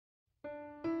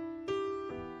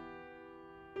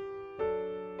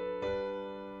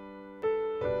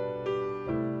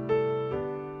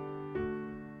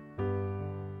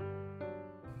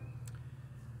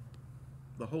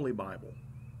Holy Bible.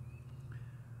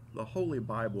 The Holy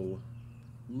Bible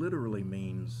literally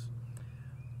means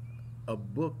a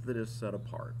book that is set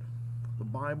apart. The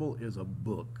Bible is a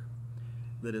book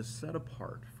that is set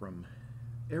apart from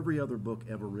every other book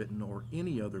ever written or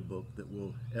any other book that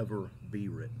will ever be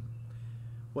written.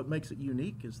 What makes it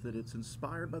unique is that it's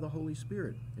inspired by the Holy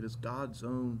Spirit. It is God's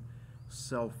own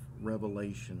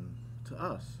self-revelation to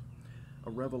us, a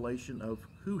revelation of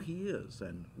who He is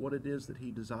and what it is that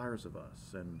He desires of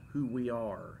us and who we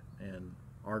are and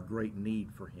our great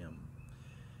need for Him.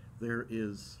 There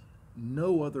is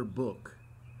no other book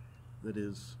that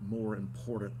is more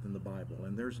important than the Bible,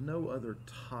 and there's no other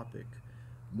topic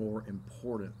more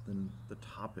important than the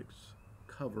topics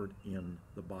covered in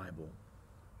the Bible.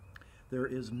 There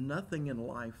is nothing in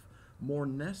life more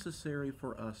necessary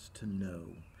for us to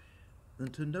know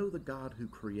than to know the God who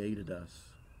created us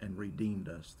and redeemed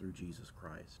us through Jesus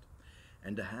Christ,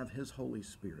 and to have His Holy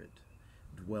Spirit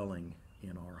dwelling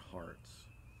in our hearts.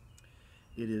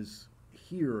 It is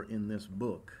here in this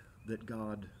book that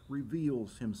God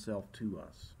reveals Himself to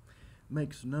us,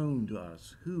 makes known to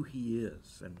us who He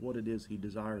is and what it is He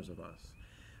desires of us,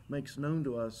 makes known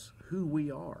to us who we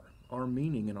are, our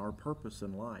meaning and our purpose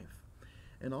in life,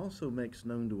 and also makes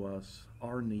known to us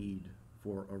our need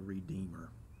for a Redeemer.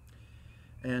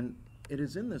 And it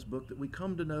is in this book that we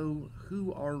come to know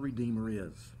who our Redeemer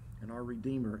is. And our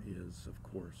Redeemer is, of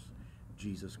course,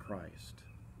 Jesus Christ.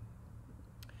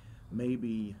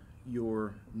 Maybe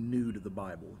you're new to the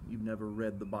Bible. You've never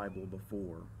read the Bible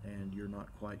before, and you're not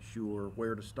quite sure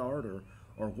where to start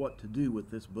or what to do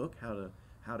with this book,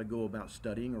 how to go about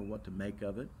studying or what to make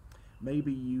of it.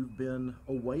 Maybe you've been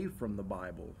away from the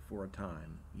Bible for a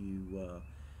time. You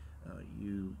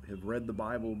have read the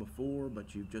Bible before,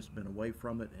 but you've just been away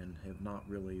from it and have not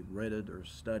really read it or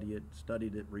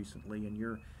studied it recently. And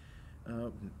you're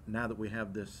now that we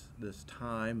have this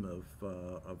time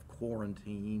of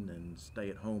quarantine and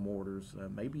stay-at-home orders,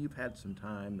 maybe you've had some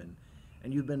time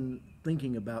and you've been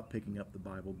thinking about picking up the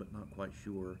Bible, but not quite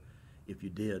sure if you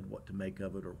did, what to make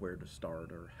of it or where to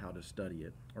start or how to study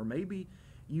it. Or maybe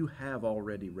you have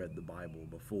already read the Bible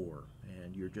before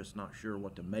and you're just not sure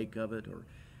what to make of it, or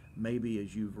maybe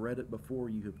as you've read it before,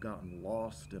 you have gotten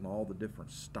lost in all the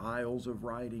different styles of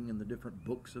writing and the different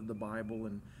books of the Bible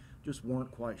and just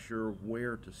weren't quite sure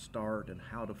where to start and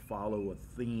how to follow a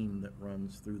theme that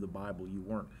runs through the Bible. You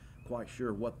weren't quite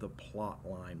sure what the plot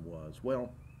line was.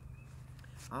 Well,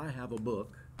 I have a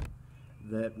book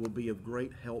that will be of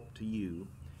great help to you.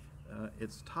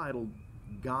 It's titled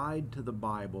Guide to the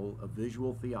Bible, A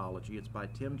Visual Theology. It's by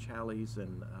Tim Challies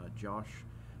and Josh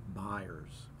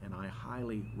Byers, and I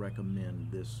highly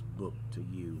recommend this book to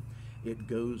you. It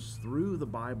goes through the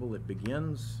Bible. It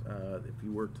begins, if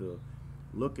you were to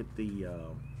look at the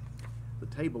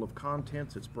table of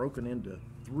contents, it's broken into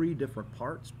 3 different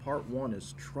parts. Part 1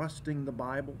 is trusting the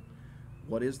Bible.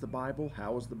 What is the Bible?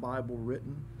 How is the Bible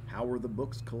written? How are the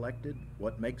books collected?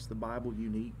 What makes the Bible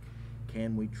unique?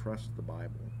 Can we trust the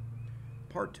Bible?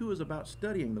 Part 2 is about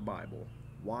studying the Bible.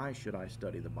 Why should I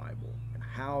study the Bible? And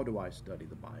how do I study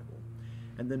the Bible?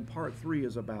 And then part 3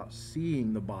 is about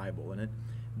seeing the Bible. And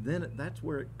that's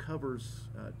where it covers,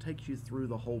 takes you through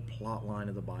the whole plot line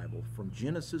of the Bible, from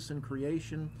Genesis and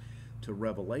creation to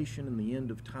Revelation and the end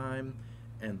of time.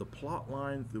 And the plot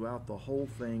line throughout the whole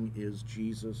thing is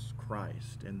Jesus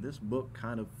Christ. And this book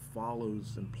kind of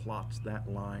follows and plots that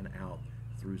line out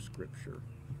through Scripture.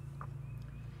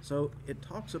 So it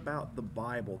talks about the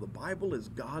Bible. The Bible is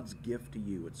God's gift to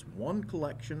you. It's one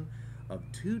collection of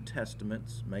 2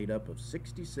 testaments made up of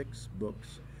 66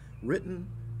 books, written,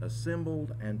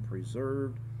 assembled, and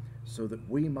preserved so that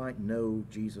we might know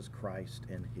Jesus Christ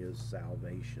and His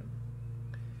salvation.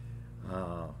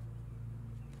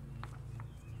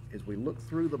 As we look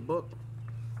through the book,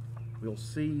 we'll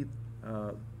see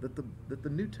that the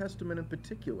New Testament in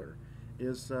particular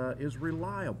is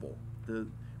reliable.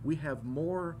 We have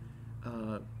more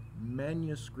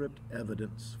manuscript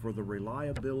evidence for the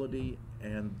reliability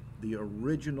and the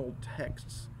original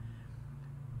texts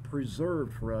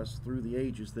preserved for us through the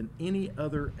ages than any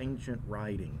other ancient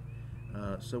writing.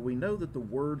 So we know that the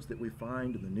words that we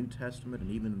find in the New Testament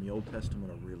and even in the Old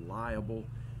Testament are reliable,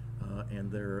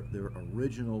 and they're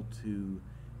original to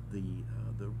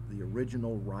the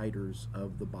original writers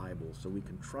of the Bible, so we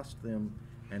can trust them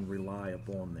and rely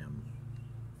upon them.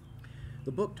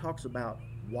 The book talks about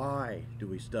why do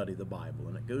we study the Bible,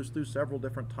 and it goes through several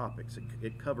different topics.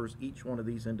 It covers each one of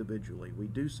these individually. We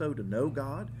do so to know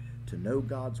God, to know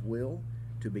God's will,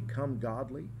 to become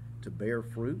godly, to bear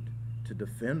fruit, to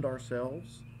defend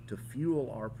ourselves, to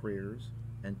fuel our prayers,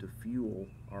 and to fuel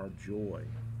our joy.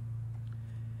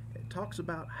 talks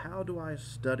about how do I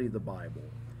study the Bible,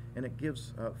 and it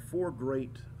gives four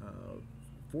great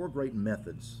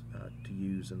methods to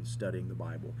use in studying the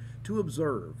Bible. To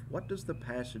observe, what does the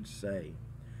passage say?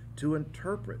 To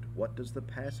interpret, what does the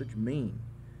passage mean?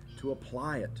 To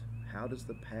apply it, how does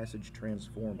the passage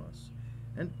transform us?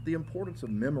 And the importance of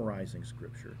memorizing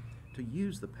Scripture, to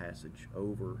use the passage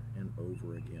over and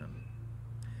over again.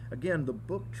 Again, the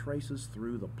book traces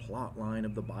through the plot line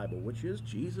of the Bible, which is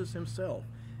Jesus himself.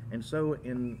 And so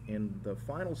in the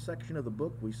final section of the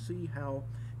book, we see how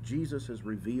Jesus is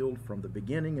revealed from the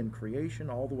beginning in creation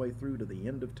all the way through to the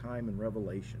end of time in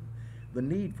Revelation. The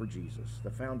need for Jesus, the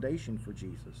foundation for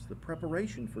Jesus, the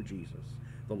preparation for Jesus,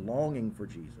 the longing for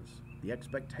Jesus, the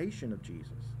expectation of Jesus,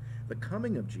 the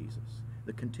coming of Jesus,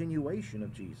 the continuation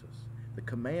of Jesus, the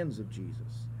commands of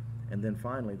Jesus, and then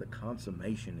finally the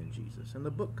consummation in Jesus. And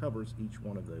the book covers each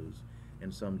one of those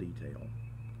in some detail.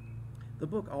 The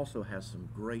book also has some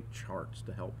great charts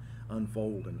to help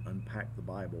unfold and unpack the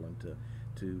Bible and to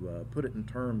put it in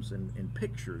terms and in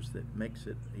pictures that makes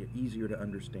it easier to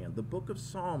understand. The book of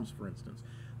Psalms, for instance,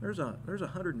 there's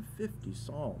 150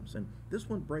 Psalms, and this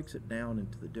one breaks it down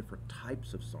into the different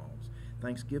types of Psalms.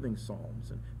 Thanksgiving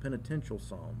Psalms and penitential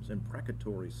Psalms and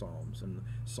precatory Psalms and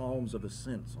Psalms of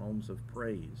ascent, Psalms of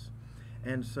praise.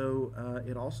 And so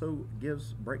it also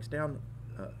breaks down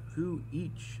who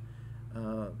each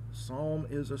psalm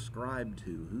is ascribed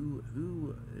to,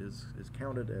 who is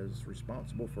counted as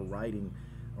responsible for writing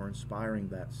or inspiring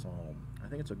that psalm. I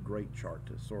think it's a great chart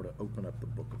to sort of open up the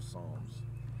book of Psalms.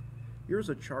 Here's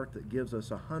a chart that gives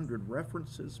us 100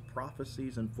 references,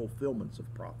 prophecies, and fulfillments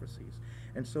of prophecies.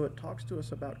 And so it talks to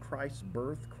us about Christ's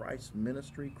birth, Christ's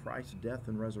ministry, Christ's death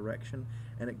and resurrection,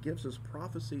 and it gives us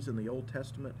prophecies in the Old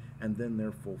Testament and then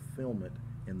their fulfillment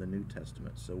in the New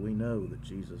Testament. So we know that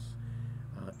Jesus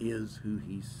is who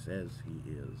he says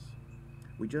he is.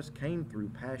 We just came through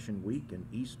Passion Week and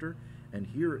Easter, and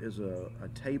here is a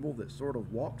table that sort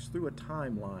of walks through a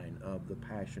timeline of the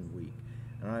Passion Week.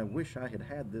 And I wish I had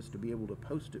had this to be able to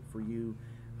post it for you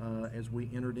as we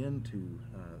entered into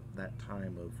that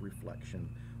time of reflection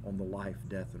on the life,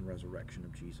 death, and resurrection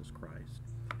of Jesus Christ.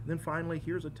 And then finally,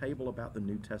 here's a table about the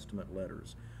New Testament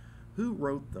letters. Who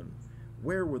wrote them?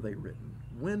 Where were they written?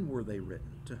 When were they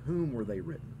written? To whom were they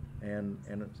written? And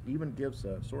it even gives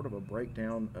a sort of a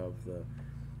breakdown of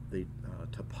the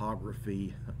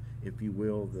topography, if you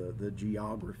will, the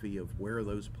geography of where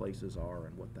those places are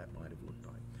and what that might have looked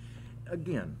like.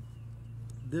 Again,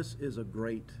 this is a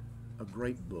great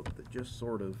book that just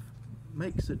sort of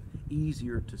makes it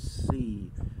easier to see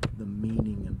the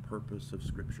meaning and purpose of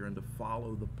Scripture and to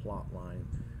follow the plot line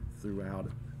throughout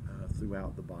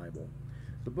the Bible.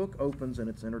 The book opens in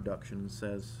its introduction and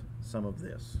says some of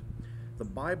this. The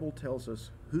Bible tells us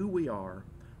who we are,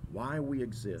 why we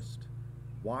exist,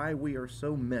 why we are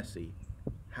so messy,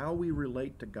 how we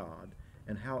relate to God,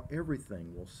 and how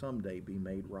everything will someday be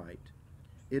made right.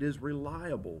 It is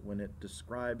reliable when it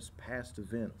describes past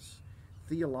events,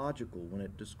 theological when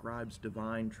it describes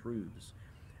divine truths,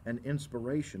 and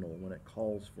inspirational when it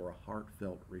calls for a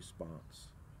heartfelt response.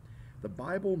 The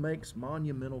Bible makes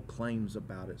monumental claims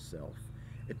about itself.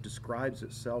 It describes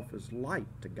itself as light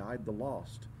to guide the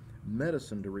lost,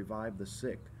 medicine to revive the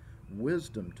sick,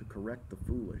 wisdom to correct the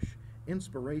foolish,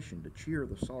 inspiration to cheer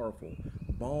the sorrowful,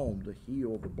 balm to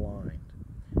heal the blind.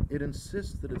 It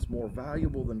insists that it's more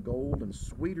valuable than gold and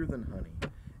sweeter than honey.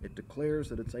 It declares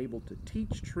that it's able to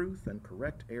teach truth and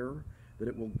correct error, that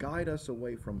it will guide us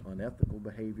away from unethical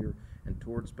behavior and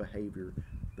towards behavior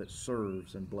that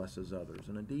serves and blesses others.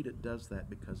 And indeed it does that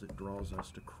because it draws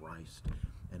us to Christ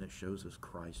and it shows us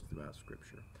Christ throughout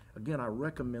Scripture. Again, I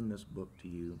recommend this book to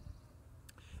you.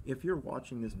 If you're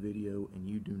watching this video and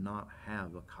you do not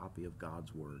have a copy of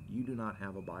God's Word, you do not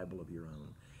have a Bible of your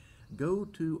own, go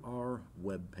to our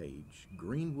webpage,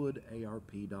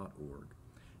 greenwoodarp.org.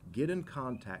 Get in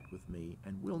contact with me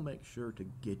and we'll make sure to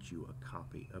get you a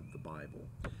copy of the Bible.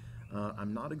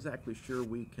 I'm not exactly sure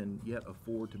we can yet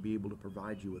afford to be able to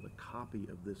provide you with a copy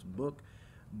of this book,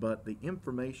 but the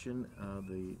information,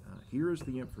 here's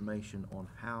the information on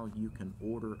how you can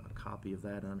order a copy of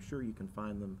that, and I'm sure you can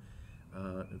find them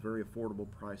at a very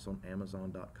affordable price on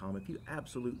Amazon.com. If you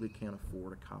absolutely can't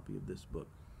afford a copy of this book,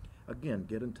 again,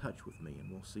 get in touch with me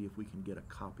and we'll see if we can get a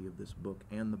copy of this book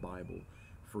and the Bible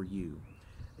for you.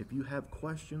 If you have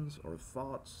questions or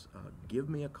thoughts, give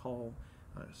me a call,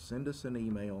 send us an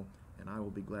email, and I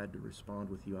will be glad to respond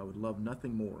with you. I would love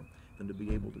nothing more than to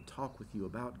be able to talk with you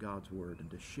about God's Word and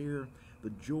to share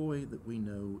the joy that we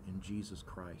know in Jesus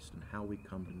Christ and how we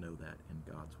come to know that in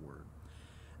God's Word.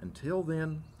 Until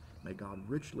then, may God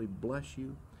richly bless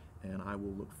you and I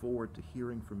will look forward to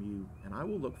hearing from you, and I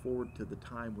will look forward to the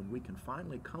time when we can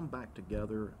finally come back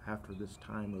together after this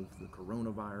time of the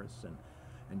coronavirus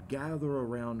and gather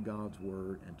around God's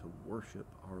Word and to worship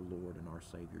our Lord and our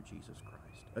Savior, Jesus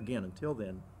Christ. Again, until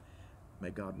then, may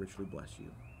God richly bless you.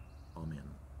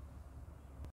 Amen.